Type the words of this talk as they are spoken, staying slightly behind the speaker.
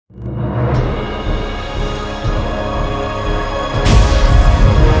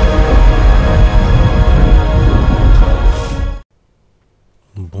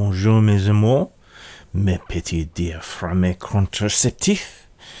Bonjour mes amours, mes petits diaphragmes contraceptifs,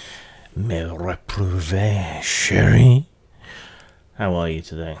 mes reprouvés chéris. How are you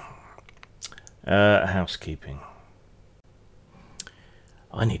today? Housekeeping.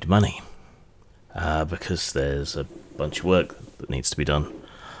 I need money because there's a bunch of work that needs to be done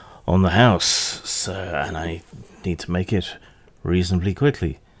on the house, and I need to make it reasonably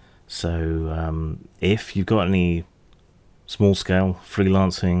quickly. So if you've got any small-scale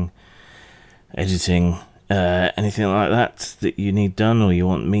freelancing, editing, anything like that you need done, or you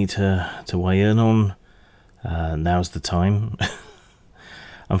want me to weigh in on, now's the time.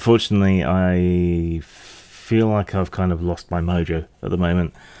 Unfortunately, I feel like I've kind of lost my mojo at the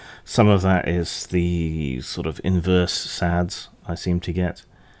moment. Some of that is the sort of inverse sads I seem to get.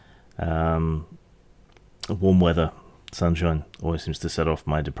 Warm weather, sunshine always seems to set off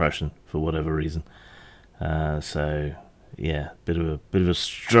my depression for whatever reason. So yeah, bit of a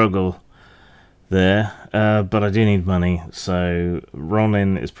struggle there, but I do need money, so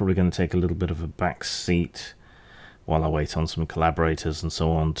Ronin is probably going to take a little bit of a back seat while I wait on some collaborators and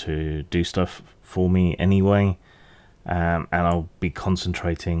so on to do stuff for me anyway, and I'll be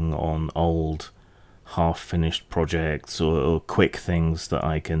concentrating on old half-finished projects or quick things that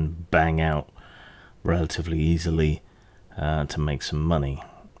I can bang out relatively easily to make some money.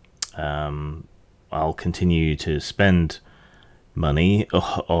 I'll continue to spend money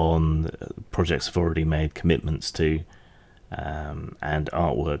on projects I've already made commitments to, and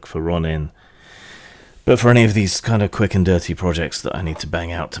artwork for Ronin. But for any of these kind of quick and dirty projects that I need to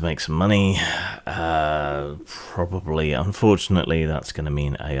bang out to make some money, probably, unfortunately, that's going to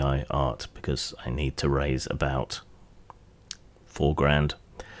mean AI art, because I need to raise about $4,000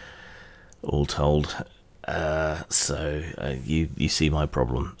 all told. So you see my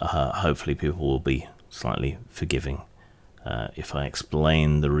problem. Hopefully people will be slightly forgiving if I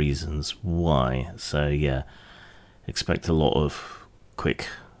explain the reasons why. So yeah, expect a lot of quick,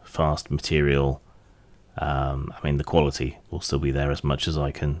 fast material. I mean, the quality will still be there as much as I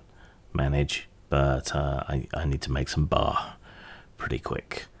can manage, but I need to make some bar pretty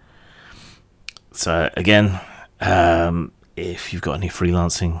quick. So again, if you've got any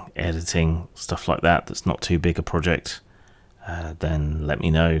freelancing, editing, stuff like that that's not too big a project, then let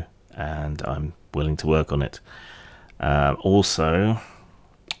me know, and I'm willing to work on it. Also,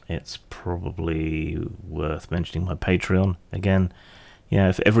 it's probably worth mentioning my Patreon again. Yeah,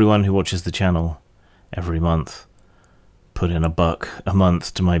 if everyone who watches the channel every month put in $1 a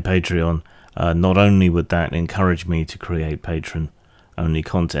month to my Patreon, not only would that encourage me to create patron-only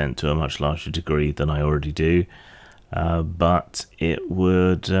content to a much larger degree than I already do, but it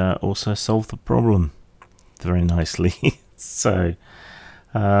would also solve the problem very nicely. So,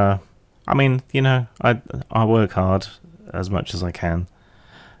 I mean, you know, I work hard as much as I can.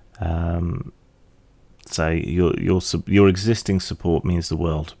 So your existing support means the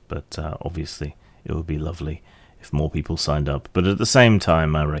world, but obviously it would be lovely if more people signed up. But at the same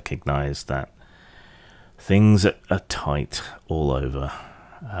time, I recognize that things are tight all over.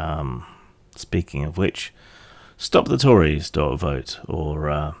 Speaking of which, stop the Tories, .vote,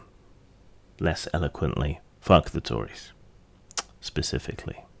 or less eloquently, fuck the Tories,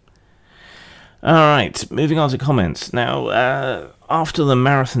 specifically. Alright, moving on to comments. Now, after the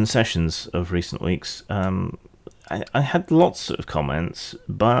marathon sessions of recent weeks, I had lots of comments,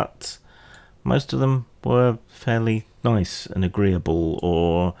 but most of them were fairly nice and agreeable,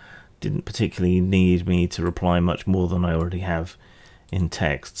 or didn't particularly need me to reply much more than I already have in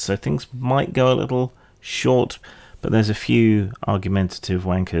text. So things might go a little short, but there's a few argumentative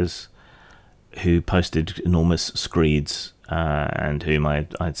wankers who posted enormous screeds, and whom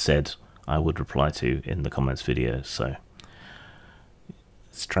I'd said I would reply to in the comments video, so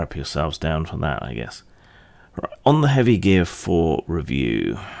strap yourselves down for that, I guess. Right, on the Heavy Gear 4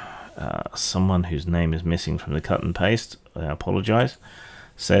 review, someone whose name is missing from the cut and paste, I apologise,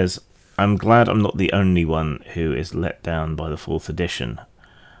 says, "I'm glad I'm not the only one who is let down by the 4th edition.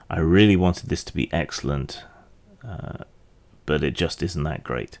 I really wanted this to be excellent, but it just isn't that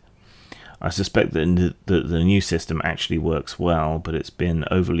great. I suspect that the new system actually works well, but it's been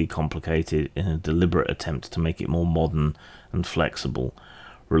overly complicated in a deliberate attempt to make it more modern and flexible.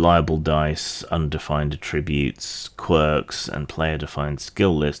 Reliable dice, undefined attributes, quirks, and player-defined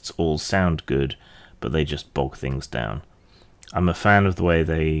skill lists all sound good, but they just bog things down. I'm a fan of the way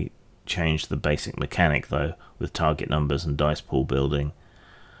they changed the basic mechanic, though, with target numbers and dice pool building.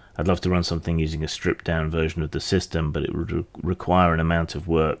 I'd love to run something using a stripped-down version of the system, but it would require an amount of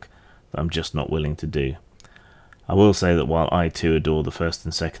work that I'm just not willing to do. I will say that while I too adore the 1st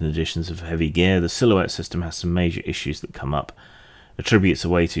and 2nd editions of Heavy Gear, the silhouette system has some major issues that come up, Attributes are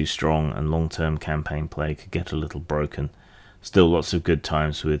way too strong, and long-term campaign play could get a little broken. Still lots of good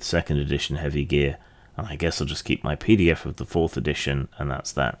times with 2nd edition heavy gear, and I guess I'll just keep my PDF of the 4th edition, and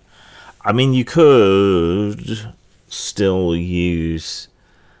that's that. I mean, you could still use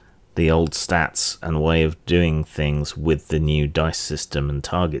the old stats and way of doing things with the new dice system and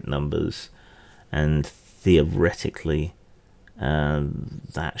target numbers, and theoretically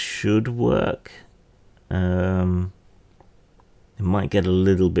that should work. It might get a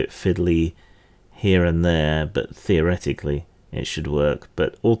little bit fiddly here and there, but theoretically it should work.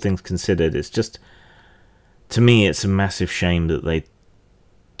 But all things considered, it's just, to me, it's a massive shame that they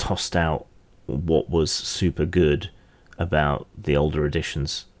tossed out what was super good about the older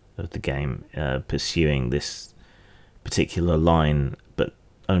editions of the game, pursuing this particular line, but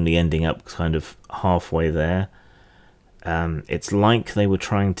only ending up kind of halfway there. It's like they were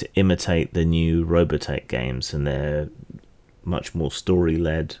trying to imitate the new Robotech games, and they're much more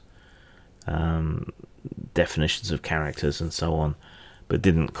story-led, definitions of characters and so on, but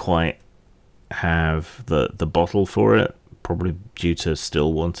didn't quite have the bottle for it, probably due to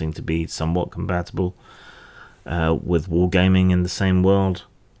still wanting to be somewhat compatible with wargaming in the same world.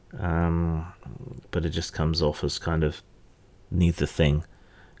 But it just comes off as kind of neither thing,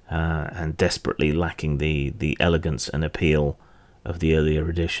 and desperately lacking the elegance and appeal of the earlier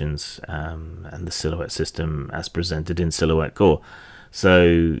editions, and the silhouette system as presented in Silhouette Core.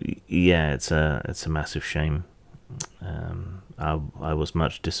 So yeah, it's a massive shame. I was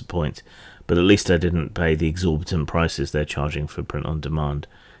much disappointed, but at least I didn't pay the exorbitant prices they're charging for print on demand.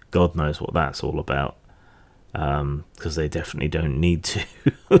 God knows what that's all about, because they definitely don't need to.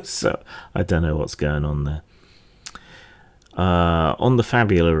 So I don't know what's going on there. On the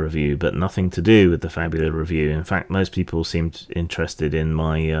Fabula review, but nothing to do with the Fabula review. In fact, most people seemed interested in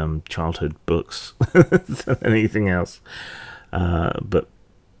my childhood books than anything else. But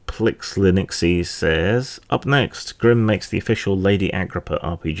Plix Linuxy says, up next, Grimm makes the official Lady Agrippa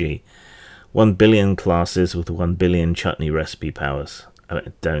RPG. 1 billion classes with 1 billion chutney recipe powers.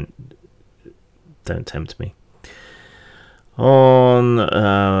 Don't tempt me. On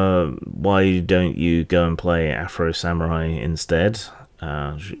why don't you go and play Afro Samurai instead,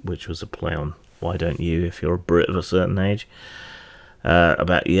 which was a play on why don't you if you're a Brit of a certain age,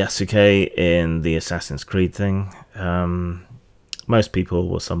 about Yasuke in the Assassin's Creed thing. Most people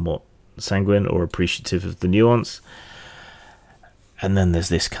were somewhat sanguine or appreciative of the nuance, and then there's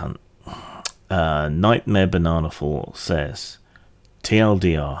this cunt. Nightmare Bananaful says,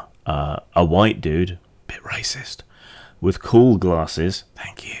 TLDR, a white dude, bit racist, with cool glasses,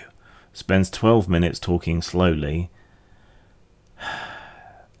 thank you, spends 12 minutes talking slowly.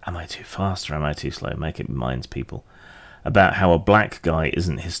 Am I too fast or am I too slow? Make it minds, people. About how a black guy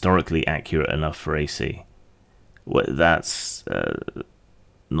isn't historically accurate enough for AC. Well, that's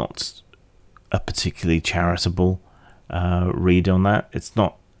not a particularly charitable read on that. It's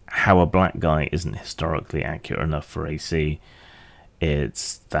not how a black guy isn't historically accurate enough for AC.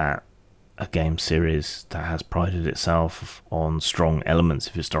 It's that a game series that has prided itself on strong elements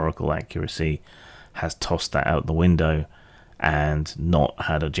of historical accuracy has tossed that out the window and not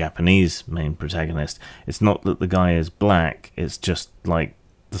had a Japanese main protagonist. It's not that the guy is black, it's just like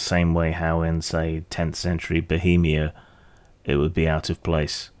the same way how in, say, 10th century Bohemia it would be out of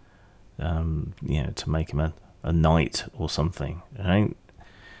place, you know, to make him a knight or something, right?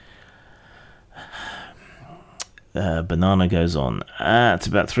 Banana goes on, it's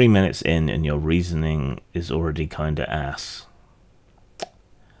about 3 minutes in and your reasoning is already kinda ass.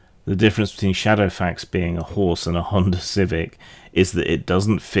 The difference between Shadowfax being a horse and a Honda Civic is that it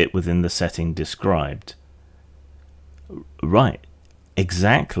doesn't fit within the setting described. Right,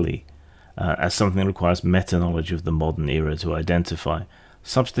 exactly. As something that requires meta-knowledge of the modern era to identify.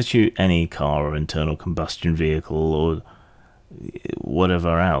 Substitute any car or internal combustion vehicle or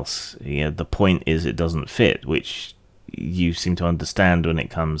whatever else. Yeah, the point is it doesn't fit, which you seem to understand when it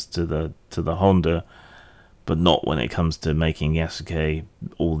comes to the Honda, but not when it comes to making Yasuke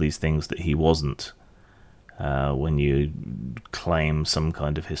all these things that he wasn't, when you claim some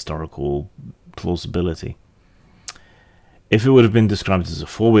kind of historical plausibility. If it would have been described as a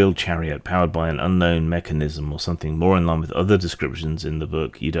four-wheeled chariot powered by an unknown mechanism or something more in line with other descriptions in the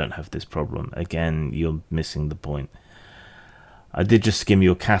book, you don't have this problem. Again, you're missing the point. I did just skim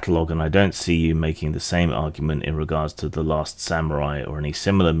your catalogue and I don't see you making the same argument in regards to The Last Samurai or any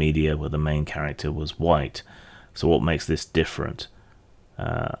similar media where the main character was white. So what makes this different?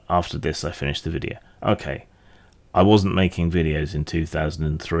 After this I finished the video. Okay, I wasn't making videos in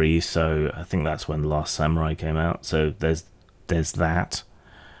 2003, so I think that's when The Last Samurai came out, so there's that.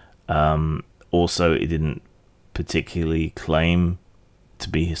 Also, it didn't particularly claim to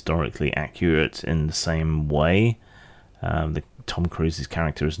be historically accurate in the same way. Tom Cruise's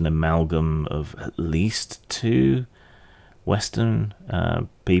character is an amalgam of at least two Western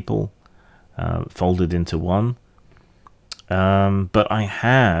people folded into one. But I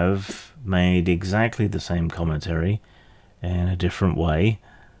have made exactly the same commentary in a different way,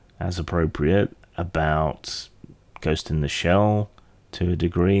 as appropriate, about Ghost in the Shell to a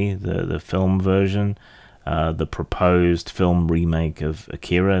degree, the film version, the proposed film remake of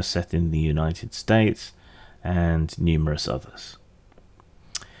Akira set in the United States, and numerous others.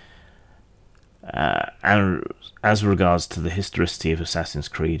 And as regards to the historicity of Assassin's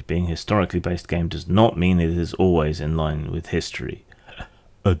Creed, being a historically based game does not mean it is always in line with history.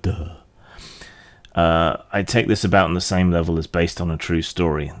 I take this about on the same level as based on a true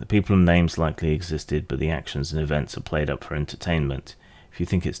story. The people and names likely existed, but the actions and events are played up for entertainment. If you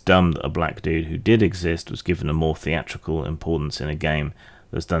think it's dumb that a black dude who did exist was given a more theatrical importance in a game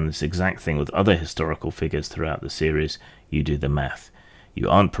that's done this exact thing with other historical figures throughout the series, you do the math. You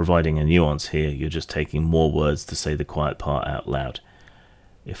aren't providing a nuance here, you're just taking more words to say the quiet part out loud.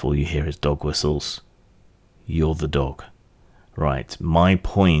 If all you hear is dog whistles, you're the dog. Right, my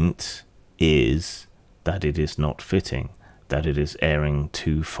point is that it is not fitting, that it is erring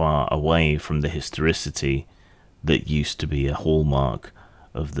too far away from the historicity that used to be a hallmark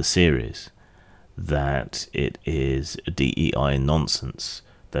of the series, that it is DEI nonsense,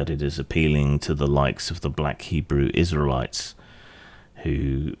 that it is appealing to the likes of the black Hebrew Israelites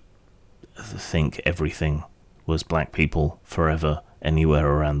who think everything was black people forever anywhere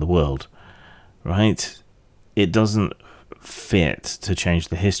around the world, right? It doesn't fit to change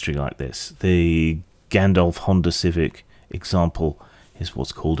the history like this. The Gandalf Honda Civic example is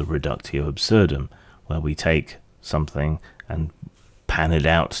what's called a reductio absurdum, where we take something and pan it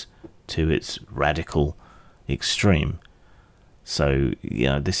out to its radical extreme. So,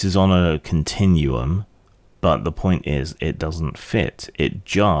 this is on a continuum, but the point is it doesn't fit. It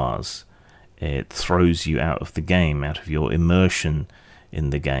jars. It throws you out of the game, out of your immersion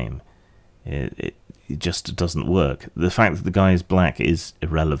in the game. It just doesn't work. The fact that the guy is black is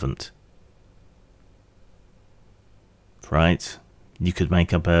irrelevant. Right? You could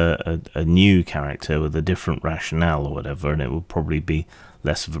make up a new character with a different rationale or whatever, and it would probably be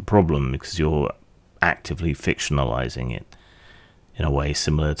less of a problem because you're actively fictionalizing it in a way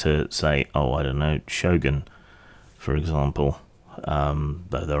similar to, say, Shogun, for example.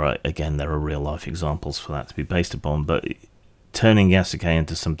 Though there are real life examples for that to be based upon, but turning Yasuke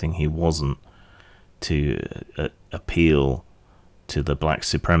into something he wasn't to appeal to the black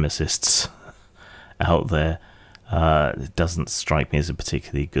supremacists out there, it doesn't strike me as a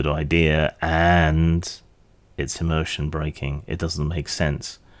particularly good idea, and it's immersion breaking. It doesn't make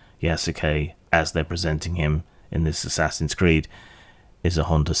sense. Yasuke, as they're presenting him in this Assassin's Creed, is a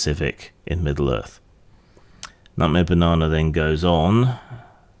Honda Civic in Middle-earth. Nutmeg Banana then goes on,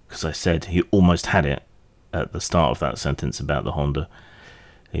 because I said he almost had it at the start of that sentence about the Honda.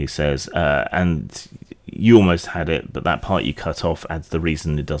 He says, and you almost had it, but that part you cut off adds the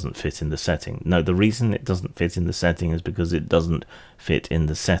reason it doesn't fit in the setting. No, the reason it doesn't fit in the setting is because it doesn't fit in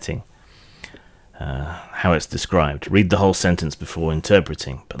the setting. How it's described. Read the whole sentence before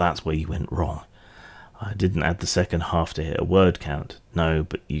interpreting, but that's where you went wrong. I didn't add the second half to hit a word count. No,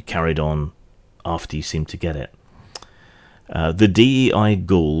 but you carried on after you seemed to get it. The DEI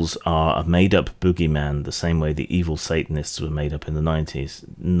ghouls are a made-up boogeyman, the same way the evil Satanists were made up in the 90s.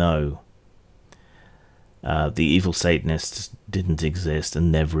 No. The evil Satanists didn't exist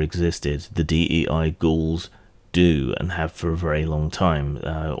and never existed. The DEI ghouls do and have for a very long time,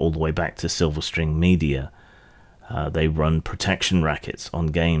 all the way back to Silver String Media. They run protection rackets on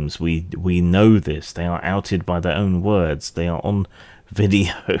games. We know this. They are outed by their own words. They are on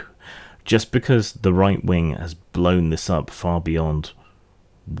video. Just because the right wing has blown this up far beyond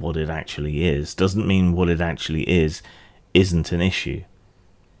what it actually is, doesn't mean what it actually is isn't an issue.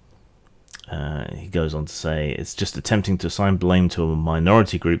 He goes on to say, it's just attempting to assign blame to a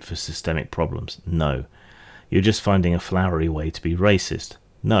minority group for systemic problems. No. You're just finding a flowery way to be racist.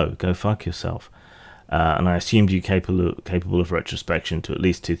 No, go fuck yourself. And I assumed you capable of retrospection to at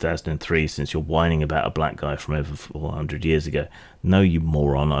least 2003, since you're whining about a black guy from over 400 years ago. No, you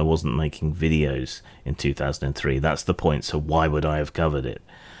moron, I wasn't making videos in 2003. That's the point, so why would I have covered it?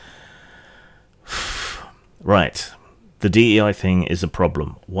 Right, the DEI thing is a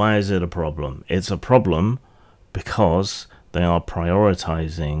problem. Why is it a problem? It's a problem because they are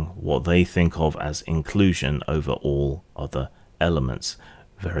prioritizing what they think of as inclusion over all other elements.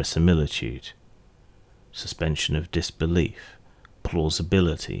 Verisimilitude, suspension of disbelief,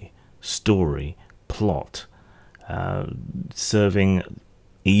 plausibility, story, plot, serving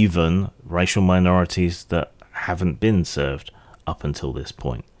even racial minorities that haven't been served up until this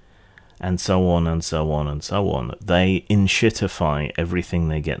point, and so on and so on and so on. They inshitify everything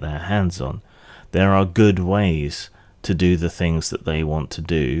they get their hands on. There are good ways to do the things that they want to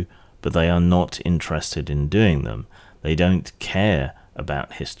do, but they are not interested in doing them. They don't care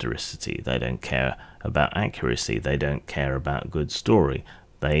about historicity. They don't care about accuracy. They don't care about good story.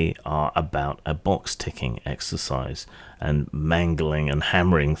 They are about a box-ticking exercise and mangling and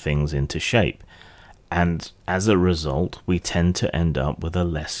hammering things into shape. And as a result, we tend to end up with a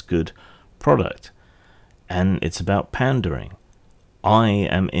less good product. And it's about pandering. I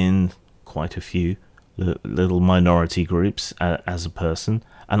am in quite a few little minority groups as a person,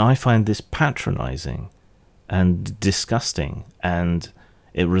 and I find this patronizing and disgusting, and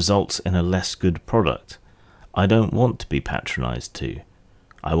it results in a less good product. I don't want to be patronized to.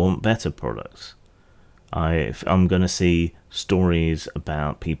 I want better products. If I'm going to see stories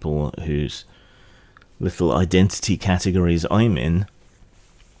about people whose little identity categories I'm in,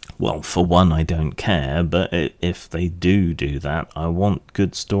 well, for one, I don't care, but if they do that, I want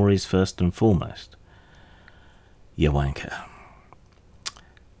good stories first and foremost. You wanker.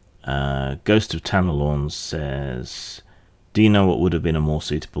 Ghost of Tanalorn says, do you know what would have been a more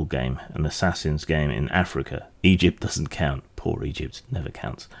suitable game? An Assassin's game in Africa. Egypt doesn't count. Poor Egypt, never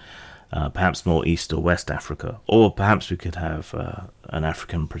counts. Perhaps more East or West Africa. Or perhaps we could have an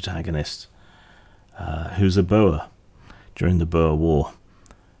African protagonist who's a Boer during the Boer War.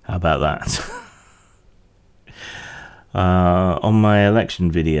 How about that? On my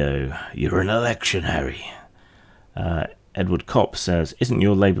election video, you're an election, Harry. Edward Kopp says, isn't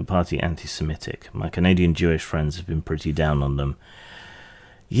your Labour Party anti-Semitic? My Canadian Jewish friends have been pretty down on them.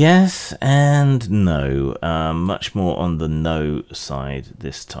 Yes and no. Much more on the no side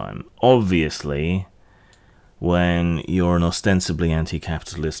this time. Obviously, when you're an ostensibly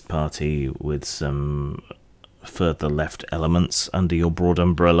anti-capitalist party with some further left elements under your broad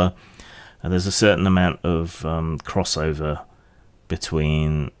umbrella, there's a certain amount of crossover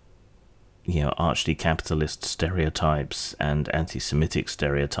between archly-capitalist stereotypes and anti-Semitic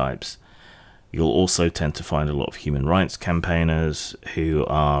stereotypes. You'll also tend to find a lot of human rights campaigners who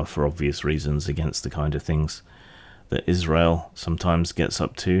are, for obvious reasons, against the kind of things that Israel sometimes gets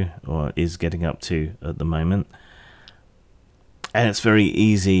up to, or is getting up to at the moment. And it's very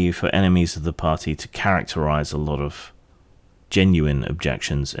easy for enemies of the party to characterize a lot of genuine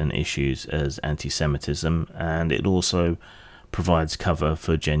objections and issues as anti-Semitism, and it also provides cover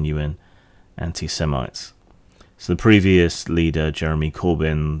for genuine anti-Semites. So the previous leader, Jeremy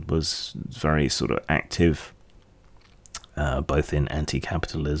Corbyn, was very sort of active, both in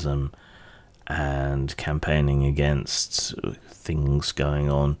anti-capitalism and campaigning against things going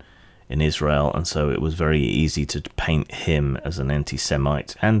on in Israel, and so it was very easy to paint him as an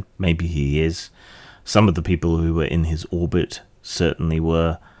anti-Semite, and maybe he is. Some of the people who were in his orbit certainly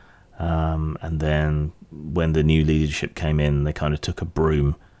were, and then when the new leadership came in, they kind of took a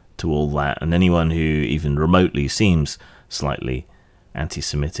broom to all that, and anyone who even remotely seems slightly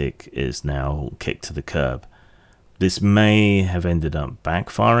anti-Semitic is now kicked to the curb. This may have ended up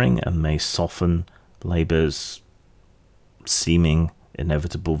backfiring and may soften Labour's seeming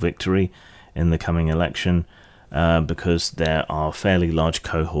inevitable victory in the coming election, because there are fairly large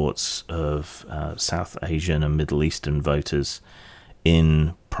cohorts of South Asian and Middle Eastern voters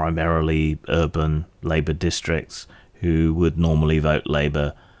in primarily urban Labour districts who would normally vote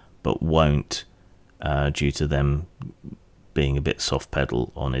Labour but won't, due to them being a bit soft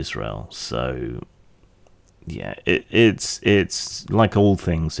pedal on Israel. So yeah, it's like all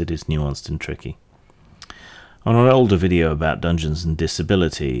things, it is nuanced and tricky. On an older video about Dungeons and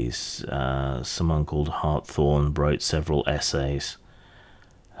Disabilities, someone called Hartthorne wrote several essays.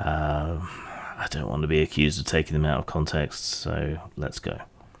 I don't want to be accused of taking them out of context, so let's go.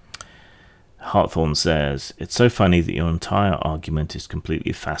 Hartthorne says, it's so funny that your entire argument is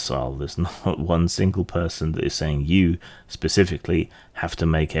completely facile. There's not one single person that is saying you, specifically, have to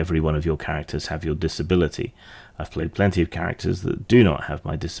make every one of your characters have your disability. I've played plenty of characters that do not have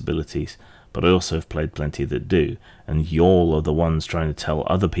my disabilities, but I also have played plenty that do, and y'all are the ones trying to tell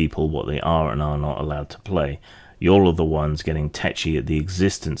other people what they are and are not allowed to play. Y'all are the ones getting tetchy at the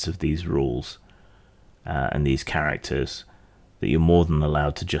existence of these rules and these characters that you're more than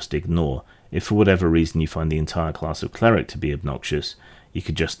allowed to just ignore. If for whatever reason you find the entire class of cleric to be obnoxious, you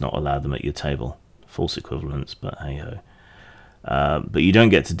could just not allow them at your table. False equivalence, but hey-ho. But you don't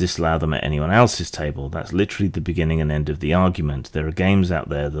get to disallow them at anyone else's table. That's literally the beginning and end of the argument. There are games out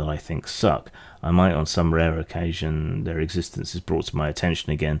there that I think suck. I might, on some rare occasion, their existence is brought to my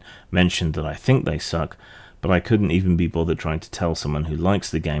attention again, mention that I think they suck, but I couldn't even be bothered trying to tell someone who likes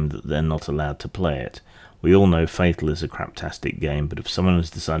the game that they're not allowed to play it. We all know Fatal is a craptastic game, but if someone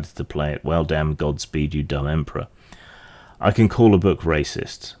has decided to play it, well damn Godspeed, you dumb emperor. I can call a book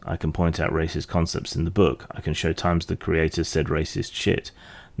racist. I can point out racist concepts in the book. I can show times the creators said racist shit.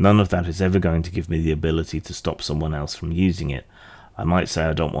 None of that is ever going to give me the ability to stop someone else from using it. I might say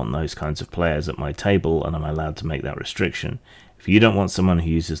I don't want those kinds of players at my table, and I'm allowed to make that restriction. If you don't want someone who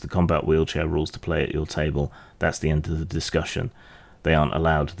uses the combat wheelchair rules to play at your table, that's the end of the discussion. They aren't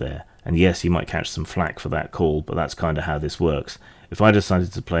allowed there. And yes, you might catch some flack for that call, but that's kind of how this works. If I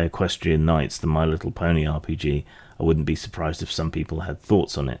decided to play Equestrian Knights, the My Little Pony RPG, I wouldn't be surprised if some people had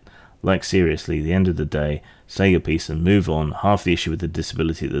thoughts on it. Like, seriously, at the end of the day, say your piece and move on. Half the issue with the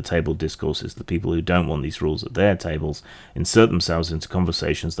disability at the table discourse is the people who don't want these rules at their tables insert themselves into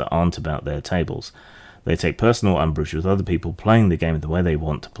conversations that aren't about their tables. They take personal umbrage with other people playing the game the way they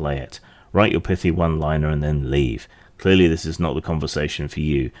want to play it. Write your pithy one-liner and then leave. Clearly this is not the conversation for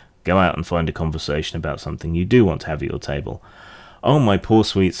you. Go out and find a conversation about something you do want to have at your table. Oh, my poor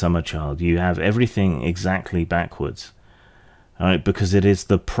sweet summer child, you have everything exactly backwards. Right, because it is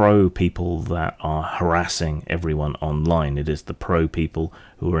the pro people that are harassing everyone online. It is the pro people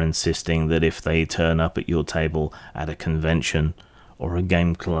who are insisting that if they turn up at your table at a convention or a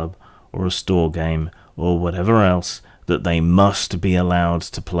game club or a store game or whatever else, that they must be allowed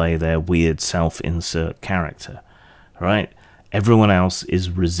to play their weird self-insert character. Right? Everyone else is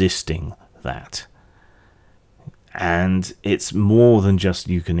resisting that. And it's more than just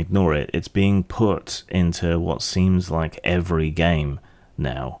you can ignore it. It's being put into what seems like every game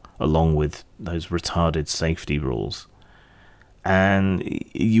now, along with those retarded safety rules. And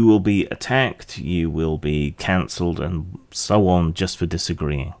you will be attacked, you will be cancelled, and so on just for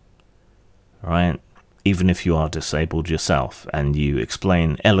disagreeing. Right? Even if you are disabled yourself, and you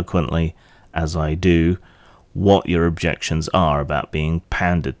explain eloquently, as I do, what your objections are about being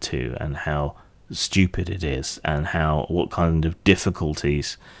pandered to, and how stupid it is, and what kind of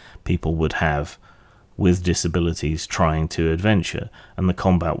difficulties people would have with disabilities trying to adventure. And the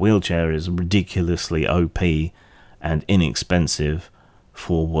combat wheelchair is ridiculously OP and inexpensive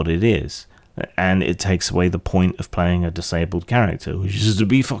for what it is, and it takes away the point of playing a disabled character, which is to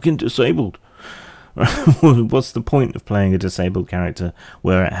be fucking disabled. What's the point of playing a disabled character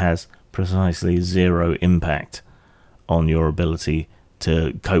where it has precisely zero impact on your ability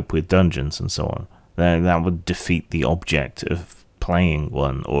to cope with dungeons and so on? That would defeat the object of playing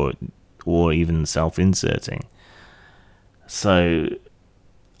one, or even self-inserting. So,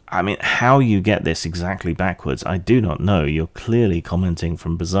 I mean, how you get this exactly backwards, I do not know. You're clearly commenting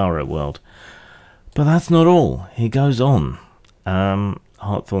from Bizarro World. But that's not all. He goes on.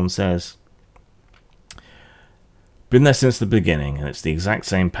 Hartthorne says, been there since the beginning, and it's the exact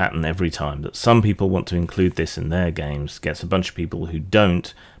same pattern every time, that some people want to include this in their games, gets a bunch of people who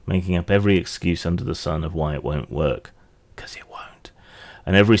don't, making up every excuse under the sun of why it won't work. Because it won't.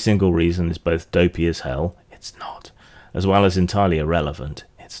 And every single reason is both dopey as hell, it's not, as well as entirely irrelevant,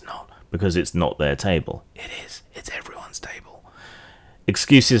 it's not, because it's not their table. It is. It's everyone's table.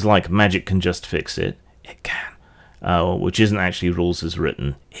 Excuses like magic can just fix it. It can. Which isn't actually rules as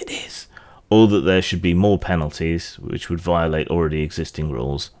written. It is. Or that there should be more penalties, which would violate already existing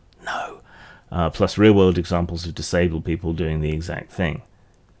rules. No. Plus real-world examples of disabled people doing the exact thing.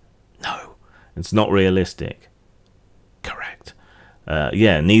 No. It's not realistic. Correct.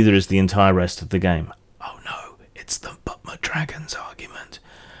 Yeah, neither is the entire rest of the game. Oh no, it's the but my dragons argument.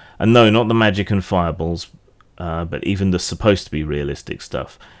 And no, not the magic and fireballs, but even the supposed to be realistic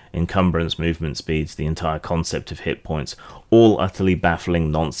stuff. Encumbrance, movement speeds, the entire concept of hit points, all utterly baffling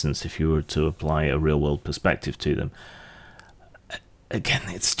nonsense if you were to apply a real-world perspective to them. Again,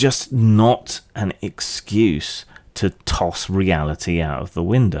 it's just not an excuse to toss reality out of the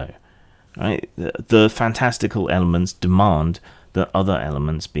window. Right? The fantastical elements demand that other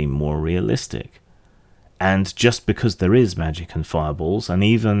elements be more realistic. And just because there is magic and fireballs, and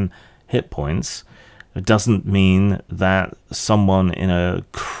even hit points, it doesn't mean that someone in a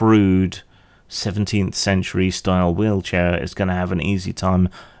crude 17th century style wheelchair is going to have an easy time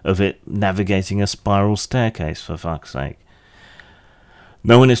of it navigating a spiral staircase, for fuck's sake.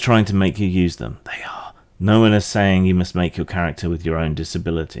 No one is trying to make you use them. They are. No one is saying you must make your character with your own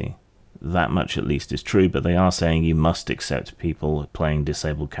disability. That much at least is true, but they are saying you must accept people playing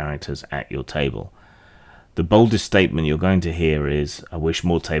disabled characters at your table. The boldest statement you're going to hear is, I wish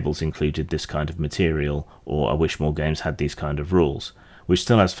more tables included this kind of material, or I wish more games had these kind of rules, which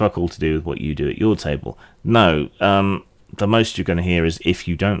still has fuck all to do with what you do at your table. No, the most you're going to hear is, if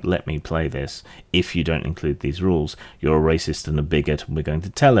you don't let me play this, if you don't include these rules, you're a racist and a bigot, and we're going to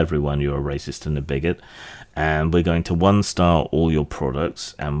tell everyone you're a racist and a bigot, and we're going to one-star all your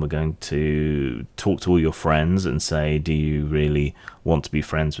products, and we're going to talk to all your friends and say, do you really want to be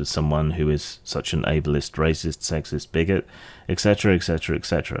friends with someone who is such an ableist, racist, sexist, bigot, etc., etc.,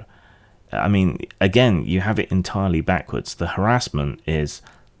 etc. I mean, again, you have it entirely backwards. The harassment is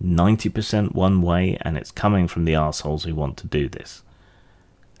 90% one way, and it's coming from the arseholes who want to do this.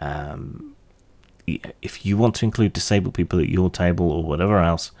 If you want to include disabled people at your table or whatever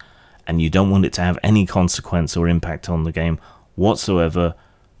else, and you don't want it to have any consequence or impact on the game whatsoever,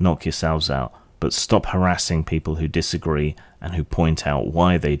 knock yourselves out. But stop harassing people who disagree and who point out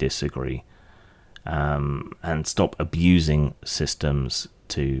why they disagree. And stop abusing systems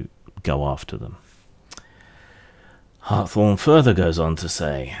to go after them. Hawthorne further goes on to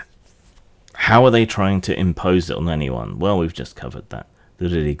say, how are they trying to impose it on anyone? Well, we've just covered that.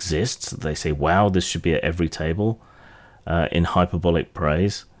 That it exists. They say, wow, this should be at every table. In hyperbolic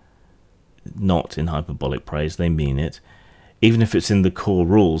praise. Not in hyperbolic praise, they mean it. Even if it's in the core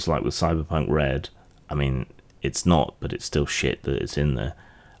rules, like with Cyberpunk Red, I mean, it's not, but it's still shit that it's in there.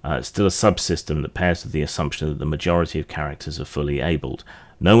 It's still a subsystem that pairs with the assumption that the majority of characters are fully abled.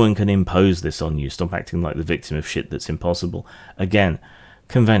 No one can impose this on you. Stop acting like the victim of shit that's impossible. Again,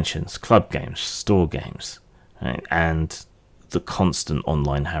 conventions, club games, store games, right? And the constant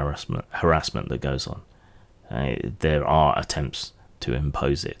online harassment that goes on. There are attempts to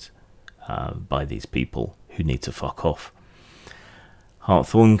impose it by these people who need to fuck off.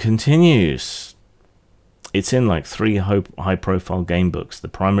 Hawthorne continues. It's in like 3 high-profile game books. The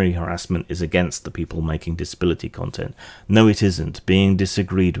primary harassment is against the people making disability content. No, it isn't. Being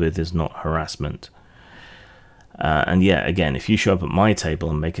disagreed with is not harassment. And yeah, again, if you show up at my table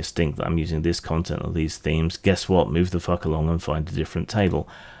and make a stink that I'm using this content or these themes, guess what? Move the fuck along and find a different table.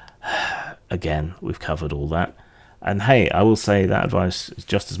 Again, we've covered all that. And hey, I will say that advice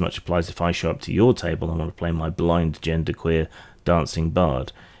just as much applies if I show up to your table and want to play my blind genderqueer dancing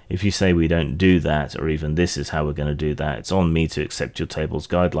bard. If you say we don't do that, or even this is how we're going to do that, it's on me to accept your table's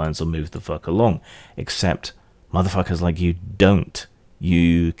guidelines or move the fuck along. Except motherfuckers like you don't.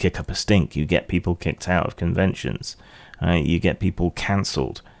 You kick up a stink. You get people kicked out of conventions. You get people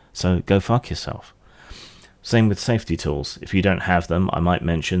cancelled. So go fuck yourself. Same with safety tools. If you don't have them, I might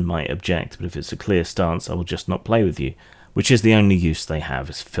mention, might object, but if it's a clear stance, I will just not play with you. Which is the only use they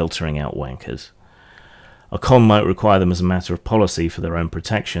have, is filtering out wankers. A con might require them as a matter of policy for their own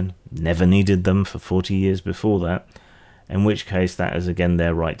protection. Never needed them for 40 years before that. In which case, that is again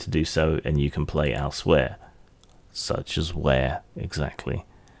their right to do so, and you can play elsewhere. Such as where, exactly.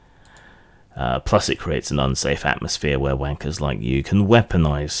 Plus it creates an unsafe atmosphere where wankers like you can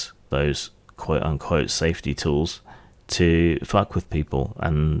weaponize those quote-unquote safety tools to fuck with people,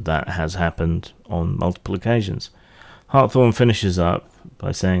 and that has happened on multiple occasions. Hawthorne finishes up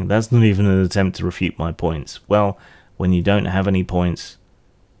by saying, that's not even an attempt to refute my points. Well, when you don't have any points,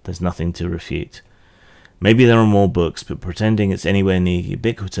 there's nothing to refute. Maybe there are more books, but pretending it's anywhere near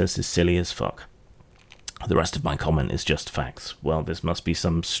ubiquitous is silly as fuck. The rest of my comment is just facts. Well, this must be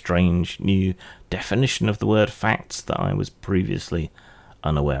some strange new definition of the word facts that I was previously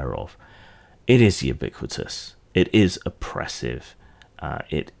unaware of. It is ubiquitous. It is oppressive.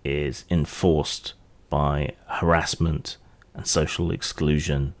 It is enforced by harassment and social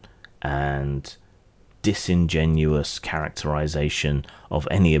exclusion and disingenuous characterization of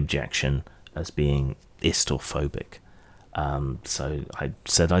any objection as being istophobic. So I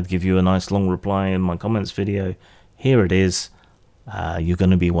said I'd give you a nice long reply in my comments video. Here it is. You're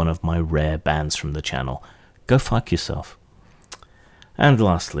going to be one of my rare bans from the channel. Go fuck yourself. And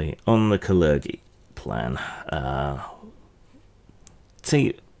lastly, on the Kalergi plan.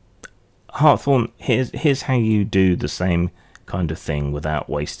 See, Hawthorne, here's how you do the same kind of thing without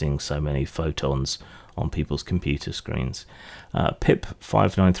wasting so many photons on people's computer screens.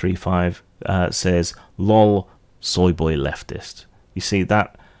 Pip5935 says, lol, soy boy leftist. You see,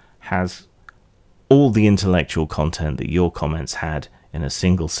 that has all the intellectual content that your comments had in a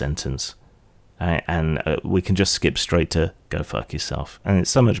single sentence. And we can just skip straight to go fuck yourself. And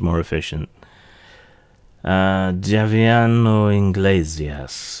it's so much more efficient. Javiano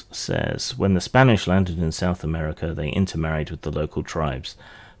Iglesias says, when the Spanish landed in South America, they intermarried with the local tribes.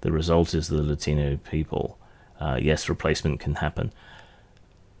 The result is the Latino people. Yes, replacement can happen.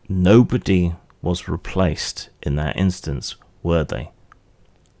 Nobody was replaced in that instance, were they?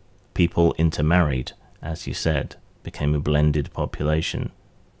 People intermarried, as you said, became a blended population.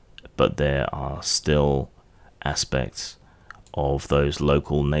 But there are still aspects of those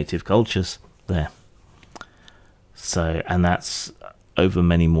local native cultures there. So, and that's over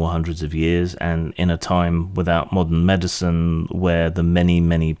many more hundreds of years, and in a time without modern medicine, where the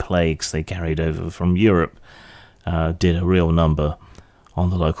many plagues they carried over from Europe did a real number on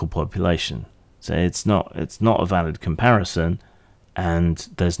the local population. So it's not a valid comparison, and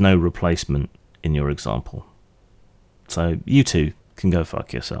there's no replacement in your example. So you two can go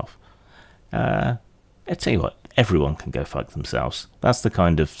fuck yourself. I tell you what, everyone can go fuck themselves. That's the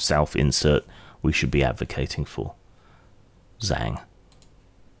kind of self-insert we should be advocating for. Zang.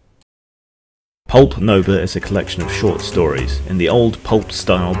 Pulp Nova is a collection of short stories in the old pulp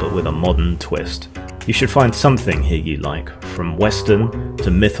style but with a modern twist. You should find something here you like, from western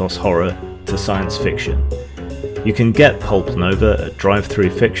to mythos horror to science fiction. You can get Pulp Nova at Drive-Thru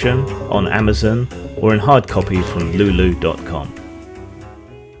Fiction, on Amazon, or in hard copy from lulu.com.